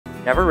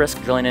Never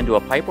risk drilling into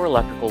a pipe or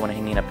electrical when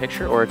hanging a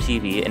picture or a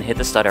TV and hit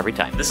the stud every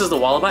time. This is the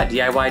Walabot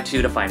DIY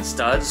 2 to find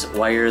studs,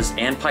 wires,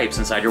 and pipes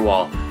inside your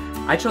wall.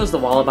 I chose the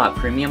Walabot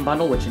Premium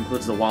Bundle, which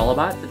includes the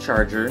Walabot, the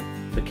charger,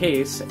 the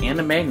case, and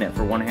a magnet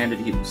for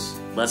one-handed use.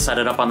 Let's set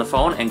it up on the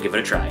phone and give it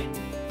a try.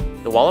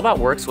 The Walabot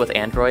works with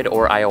Android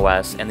or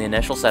iOS, and the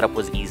initial setup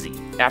was easy.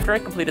 After I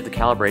completed the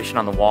calibration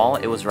on the wall,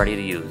 it was ready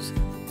to use.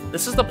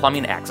 This is the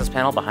plumbing access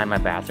panel behind my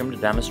bathroom to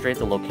demonstrate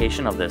the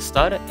location of this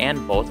stud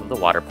and both of the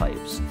water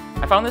pipes.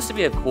 I found this to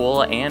be a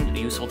cool and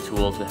useful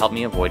tool to help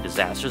me avoid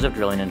disasters of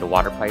drilling into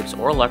water pipes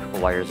or electrical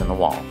wires in the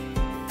wall.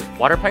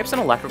 Water pipes and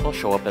electrical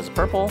show up as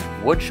purple,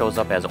 wood shows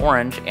up as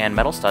orange, and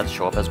metal studs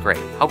show up as gray.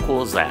 How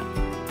cool is that?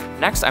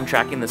 Next, I'm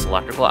tracking this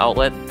electrical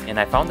outlet, and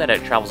I found that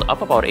it travels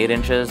up about 8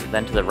 inches,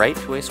 then to the right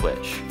to a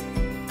switch.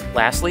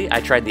 Lastly,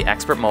 I tried the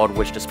Expert mode,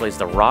 which displays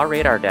the raw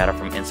radar data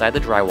from inside the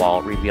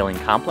drywall, revealing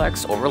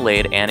complex,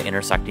 overlaid, and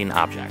intersecting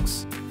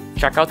objects.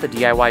 Check out the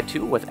DIY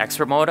 2 with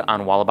Expert mode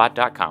on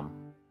Walabot.com.